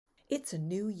It's a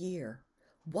new year.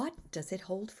 What does it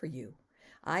hold for you?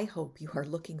 I hope you are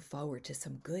looking forward to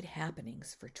some good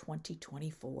happenings for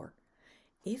 2024.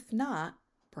 If not,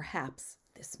 perhaps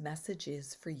this message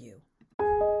is for you.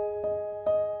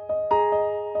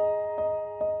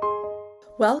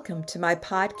 Welcome to my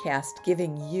podcast,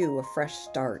 Giving You a Fresh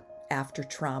Start After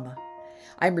Trauma.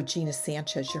 I'm Regina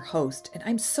Sanchez, your host, and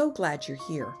I'm so glad you're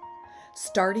here.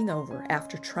 Starting over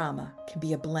after trauma can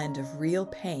be a blend of real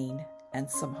pain and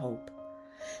some hope,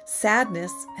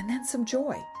 sadness and then some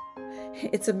joy.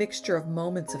 It's a mixture of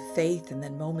moments of faith and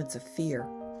then moments of fear.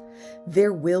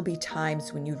 There will be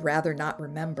times when you'd rather not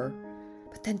remember,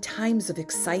 but then times of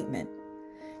excitement.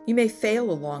 You may fail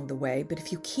along the way, but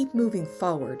if you keep moving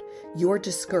forward, your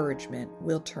discouragement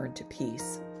will turn to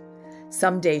peace.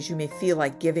 Some days you may feel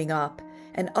like giving up,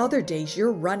 and other days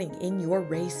you're running in your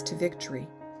race to victory.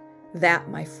 That,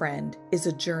 my friend, is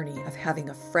a journey of having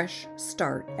a fresh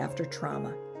start after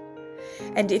trauma.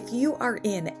 And if you are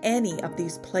in any of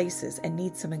these places and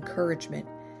need some encouragement,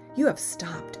 you have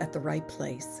stopped at the right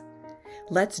place.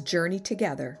 Let's journey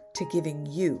together to giving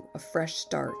you a fresh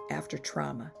start after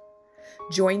trauma.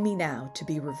 Join me now to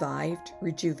be revived,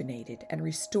 rejuvenated, and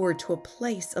restored to a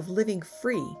place of living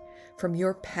free from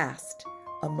your past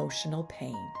emotional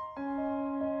pain.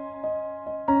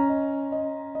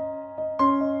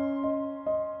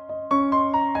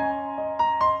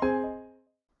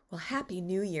 Well, Happy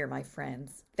New Year, my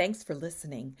friends. Thanks for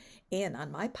listening in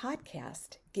on my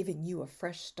podcast, Giving You a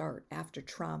Fresh Start After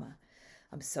Trauma.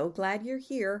 I'm so glad you're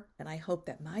here, and I hope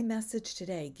that my message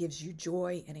today gives you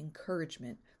joy and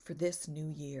encouragement for this new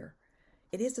year.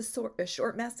 It is a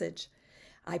short message,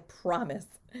 I promise,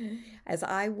 as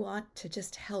I want to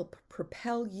just help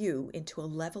propel you into a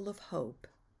level of hope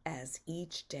as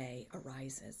each day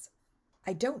arises.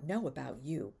 I don't know about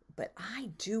you, but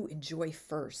I do enjoy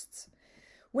firsts.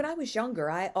 When I was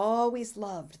younger, I always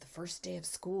loved the first day of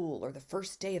school or the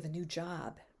first day of a new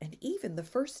job, and even the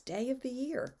first day of the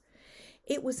year.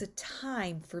 It was a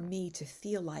time for me to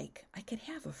feel like I could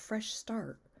have a fresh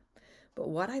start. But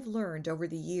what I've learned over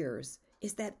the years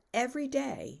is that every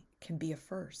day can be a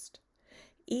first.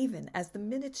 Even as the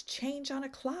minutes change on a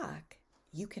clock,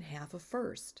 you can have a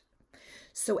first.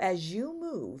 So as you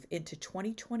move into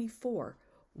 2024,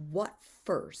 what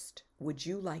first would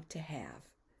you like to have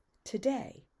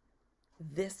today,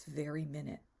 this very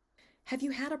minute? Have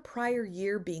you had a prior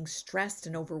year being stressed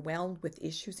and overwhelmed with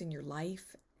issues in your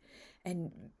life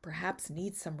and perhaps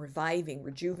need some reviving,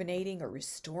 rejuvenating, or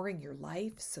restoring your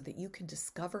life so that you can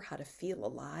discover how to feel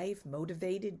alive,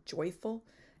 motivated, joyful,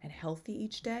 and healthy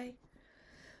each day?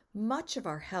 Much of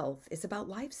our health is about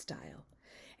lifestyle.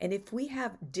 And if we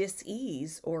have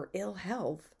dis-ease or ill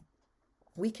health,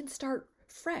 we can start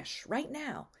fresh right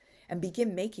now and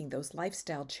begin making those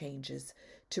lifestyle changes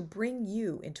to bring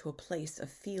you into a place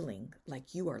of feeling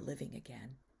like you are living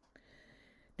again.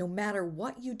 No matter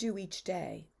what you do each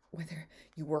day, whether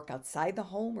you work outside the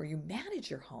home or you manage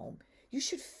your home, you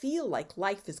should feel like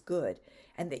life is good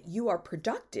and that you are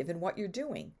productive in what you're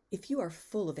doing. If you are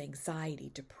full of anxiety,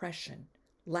 depression,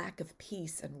 lack of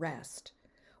peace and rest,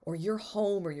 or your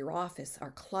home or your office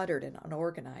are cluttered and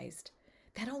unorganized,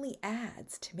 that only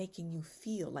adds to making you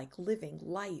feel like living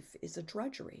life is a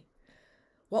drudgery.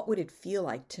 What would it feel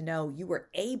like to know you were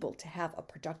able to have a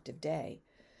productive day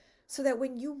so that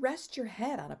when you rest your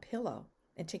head on a pillow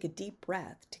and take a deep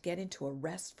breath to get into a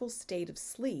restful state of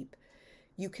sleep,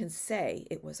 you can say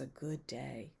it was a good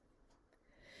day?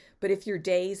 But if your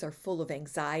days are full of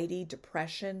anxiety,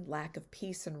 depression, lack of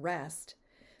peace and rest,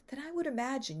 then I would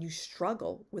imagine you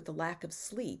struggle with the lack of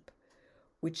sleep,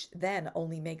 which then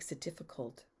only makes it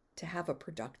difficult to have a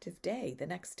productive day the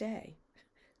next day.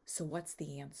 So what's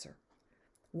the answer?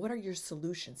 What are your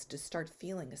solutions to start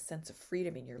feeling a sense of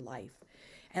freedom in your life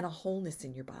and a wholeness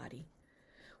in your body?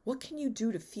 What can you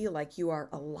do to feel like you are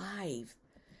alive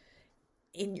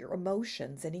in your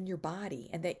emotions and in your body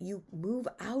and that you move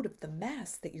out of the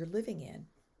mess that you're living in?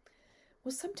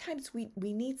 Well, sometimes we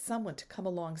need someone to come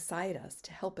alongside us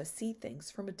to help us see things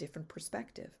from a different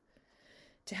perspective,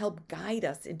 to help guide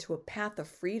us into a path of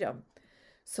freedom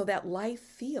so that life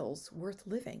feels worth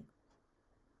living.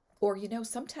 Or,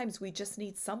 sometimes we just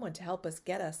need someone to help us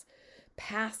get us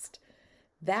past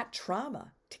that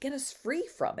trauma, to get us free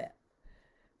from it.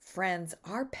 Friends,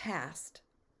 our past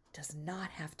does not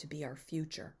have to be our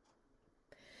future.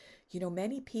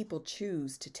 Many people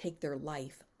choose to take their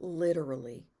life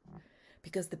literally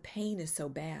because the pain is so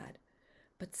bad.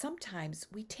 But sometimes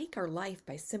we take our life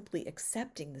by simply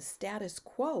accepting the status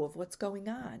quo of what's going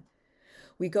on.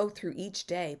 We go through each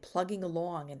day plugging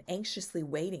along and anxiously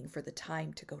waiting for the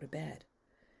time to go to bed.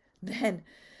 Then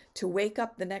to wake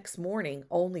up the next morning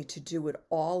only to do it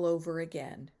all over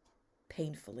again,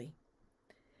 painfully.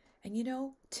 And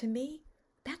to me,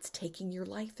 that's taking your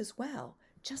life as well,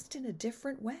 just in a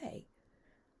different way.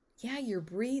 Yeah, you're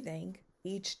breathing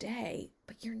each day,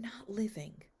 but you're not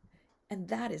living. And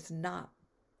that is not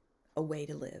a way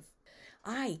to live.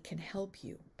 I can help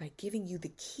you by giving you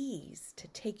the keys to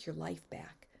take your life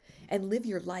back and live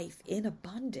your life in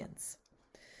abundance.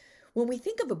 When we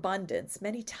think of abundance,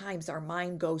 many times our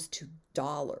mind goes to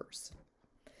dollars.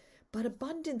 But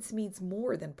abundance means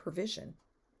more than provision.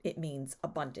 It means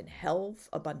abundant health,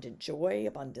 abundant joy,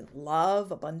 abundant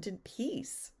love, abundant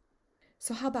peace.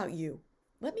 So how about you?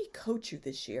 Let me coach you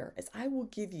this year as I will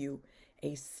give you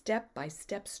a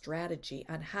step-by-step strategy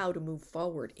on how to move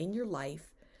forward in your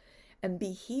life and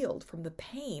be healed from the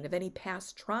pain of any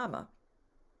past trauma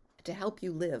to help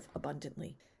you live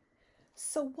abundantly.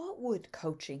 So what would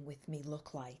coaching with me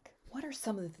look like? What are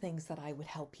some of the things that I would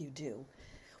help you do?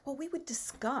 Well, we would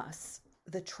discuss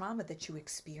the trauma that you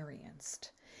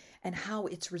experienced and how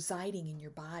it's residing in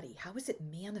your body. How is it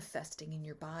manifesting in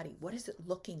your body? What is it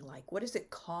looking like? What is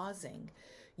it causing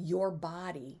your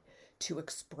body to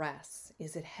express?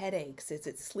 Is it headaches? Is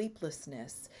it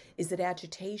sleeplessness? Is it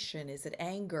agitation? Is it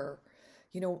anger?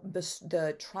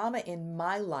 The trauma in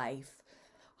my life,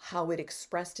 how it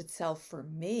expressed itself for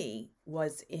me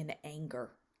was in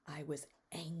anger. I was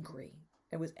angry.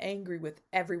 I was angry with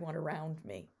everyone around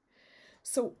me.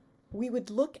 So we would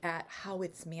look at how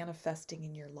it's manifesting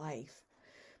in your life.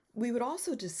 We would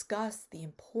also discuss the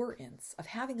importance of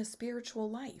having a spiritual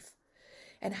life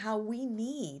and how we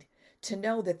need to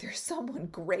know that there's someone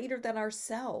greater than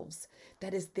ourselves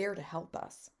that is there to help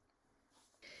us.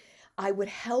 I would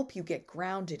help you get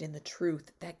grounded in the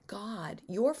truth that God,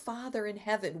 your Father in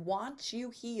heaven, wants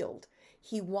you healed.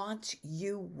 He wants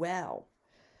you well.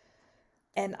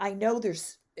 And I know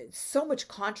there's so much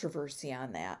controversy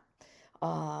on that.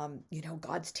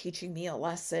 God's teaching me a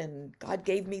lesson. God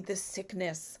gave me this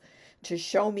sickness to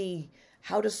show me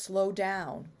how to slow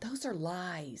down. Those are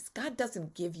lies. God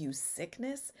doesn't give you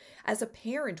sickness. As a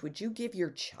parent, would you give your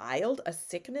child a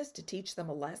sickness to teach them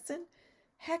a lesson?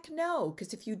 Heck no,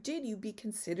 because if you did, you'd be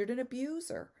considered an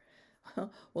abuser.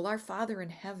 Well, our Father in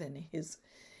heaven is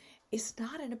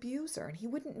not an abuser, and he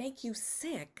wouldn't make you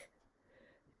sick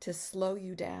to slow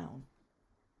you down.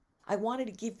 I want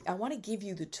to give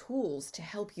you the tools to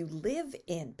help you live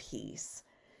in peace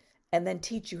and then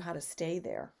teach you how to stay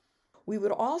there. We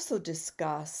would also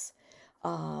discuss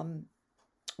when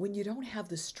you don't have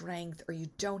the strength or you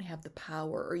don't have the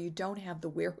power or you don't have the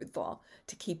wherewithal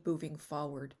to keep moving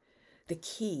forward, the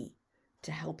key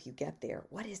to help you get there.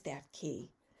 What is that key?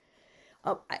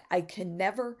 I can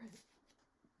never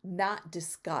not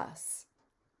discuss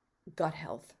gut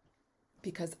health,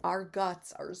 because our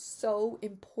guts are so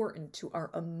important to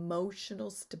our emotional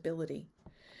stability.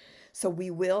 So we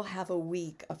will have a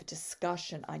week of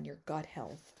discussion on your gut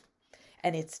health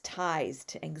and its ties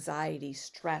to anxiety,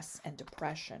 stress, and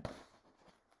depression.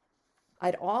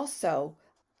 I'd also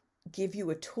give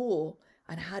you a tool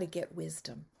on how to get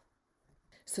wisdom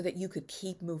so that you could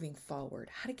keep moving forward,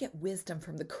 how to get wisdom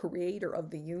from the creator of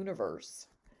the universe.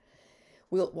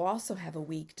 We'll also have a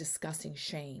week discussing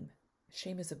shame.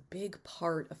 Shame is a big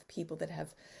part of people that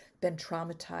have been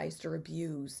traumatized or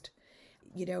abused.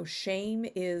 Shame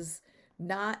is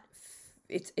not,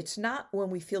 it's not when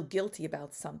we feel guilty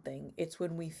about something. It's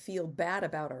when we feel bad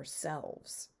about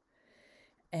ourselves.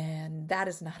 And that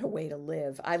is not a way to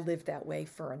live. I lived that way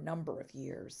for a number of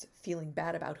years, feeling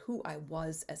bad about who I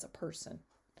was as a person.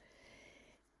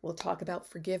 We'll talk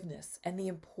about forgiveness and the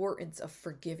importance of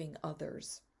forgiving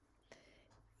others.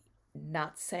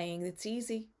 Not saying it's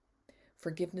easy.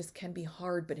 Forgiveness can be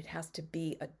hard, but it has to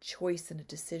be a choice and a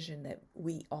decision that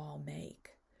we all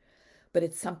make. But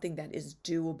it's something that is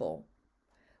doable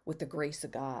with the grace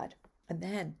of God. And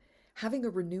then having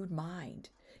a renewed mind,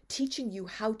 teaching you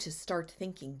how to start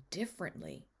thinking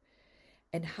differently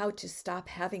and how to stop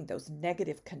having those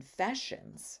negative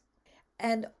confessions.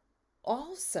 And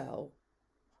also,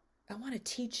 I want to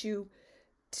teach you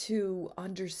to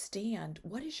understand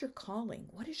what is your calling?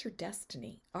 What is your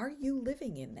destiny? Are you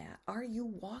living in that? Are you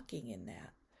walking in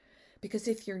that? Because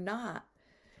if you're not,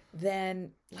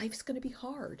 then life's going to be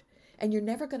hard and you're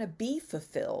never going to be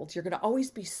fulfilled. You're going to always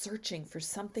be searching for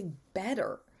something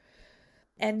better.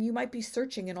 And you might be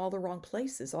searching in all the wrong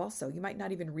places also. You might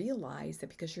not even realize that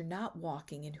because you're not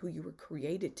walking in who you were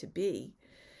created to be.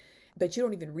 But you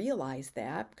don't even realize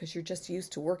that because you're just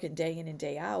used to working day in and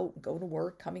day out, going to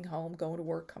work, coming home, going to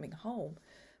work, coming home.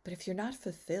 But if you're not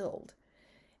fulfilled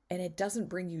and it doesn't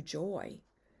bring you joy,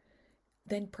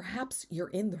 then perhaps you're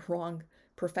in the wrong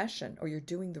profession or you're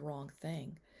doing the wrong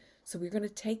thing. So we're going to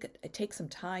take some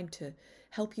time to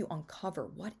help you uncover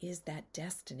what is that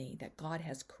destiny that God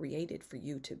has created for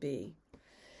you to be.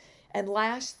 And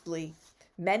lastly,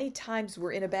 many times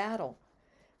we're in a battle.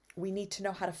 We need to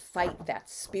know how to fight that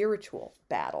spiritual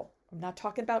battle. I'm not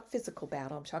talking about physical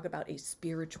battle. I'm talking about a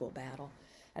spiritual battle.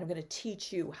 And I'm going to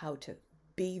teach you how to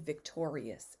be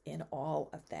victorious in all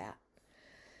of that.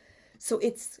 So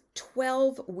it's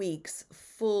 12 weeks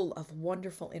full of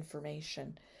wonderful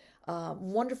information,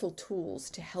 wonderful tools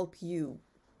to help you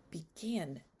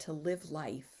begin to live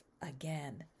life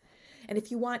again. And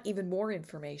if you want even more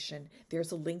information,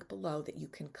 there's a link below that you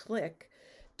can click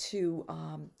to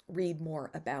read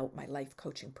more about my life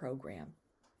coaching program.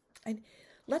 And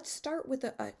let's start with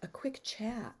a quick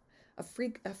chat, a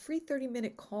free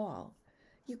 30-minute call.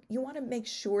 You want to make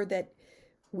sure that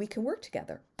we can work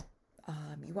together.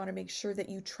 You want to make sure that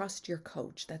you trust your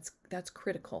coach. That's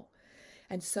critical.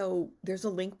 And so there's a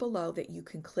link below that you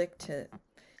can click to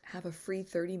have a free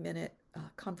 30-minute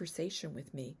conversation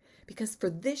with me. Because for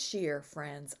this year,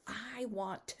 friends, I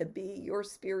want to be your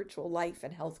spiritual life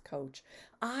and health coach.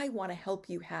 I want to help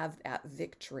you have that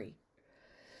victory.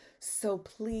 So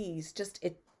please,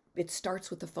 it starts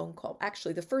with a phone call.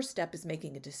 Actually, the first step is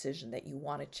making a decision that you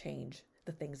want to change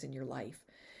the things in your life.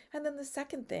 And then the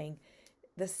second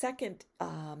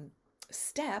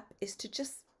step is to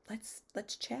just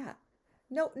let's chat.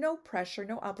 No pressure,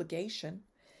 no obligation,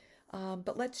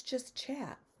 but let's just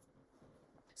chat.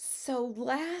 So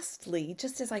lastly,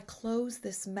 just as I close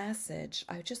this message,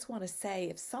 I just want to say,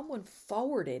 if someone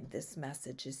forwarded this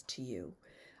messages to you,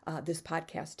 this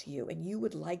podcast to you, and you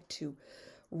would like to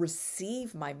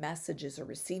receive my messages or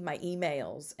receive my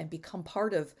emails and become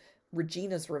part of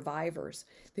Regina's Revivers,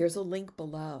 there's a link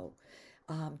below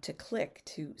to click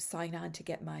to sign on to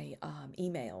get my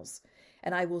emails.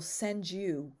 And I will send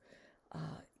you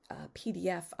a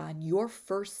PDF on your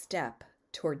first step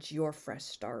towards your fresh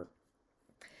start.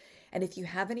 And if you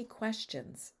have any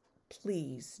questions,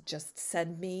 please just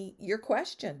send me your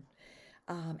question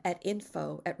at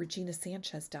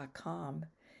info@reginasanchez.com.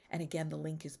 And again, the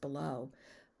link is below.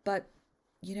 But,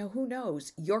 who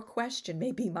knows? Your question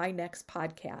may be my next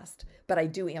podcast. But I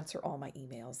do answer all my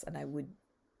emails, and I would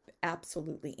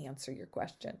absolutely answer your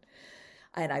question.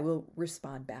 And I will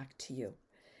respond back to you.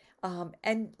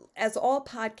 And as all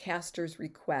podcasters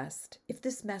request, if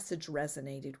this message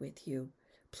resonated with you,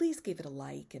 please give it a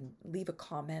like and leave a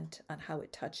comment on how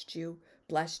it touched you,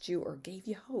 blessed you, or gave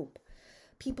you hope.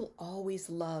 People always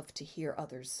love to hear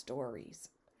others' stories.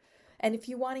 And if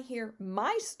you want to hear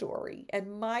my story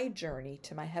and my journey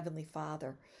to my Heavenly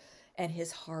Father and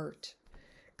His heart,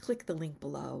 click the link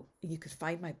below. You can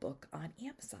find my book on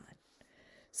Amazon.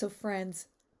 So friends,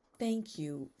 thank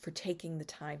you for taking the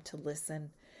time to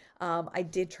listen. I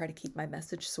did try to keep my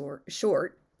message short,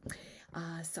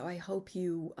 so I hope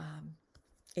you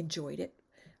enjoyed it.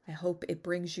 I hope it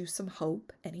brings you some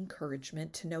hope and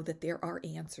encouragement to know that there are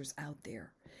answers out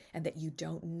there and that you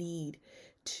don't need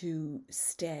to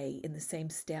stay in the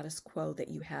same status quo that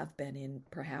you have been in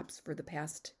perhaps for the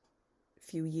past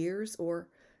few years or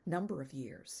number of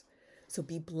years. So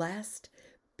be blessed,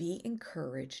 be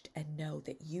encouraged, and know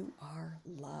that you are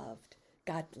loved.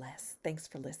 God bless. Thanks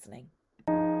for listening.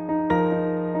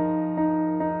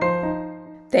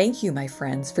 Thank you, my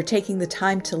friends, for taking the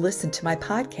time to listen to my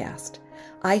podcast.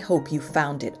 I hope you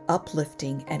found it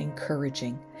uplifting and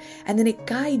encouraging, and that it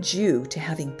guides you to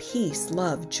having peace,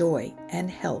 love, joy,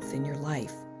 and health in your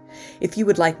life. If you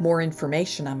would like more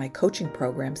information on my coaching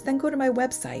programs, then go to my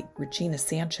website,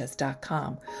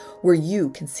 reginasanchez.com, where you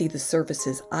can see the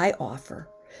services I offer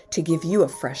to give you a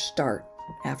fresh start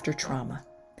after trauma.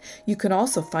 You can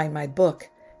also find my book,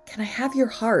 Can I Have Your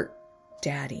Heart,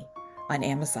 Daddy, on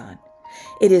Amazon.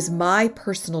 It is my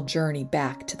personal journey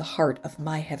back to the heart of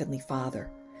my Heavenly Father.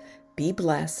 Be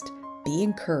blessed, be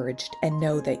encouraged, and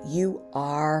know that you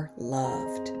are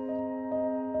loved.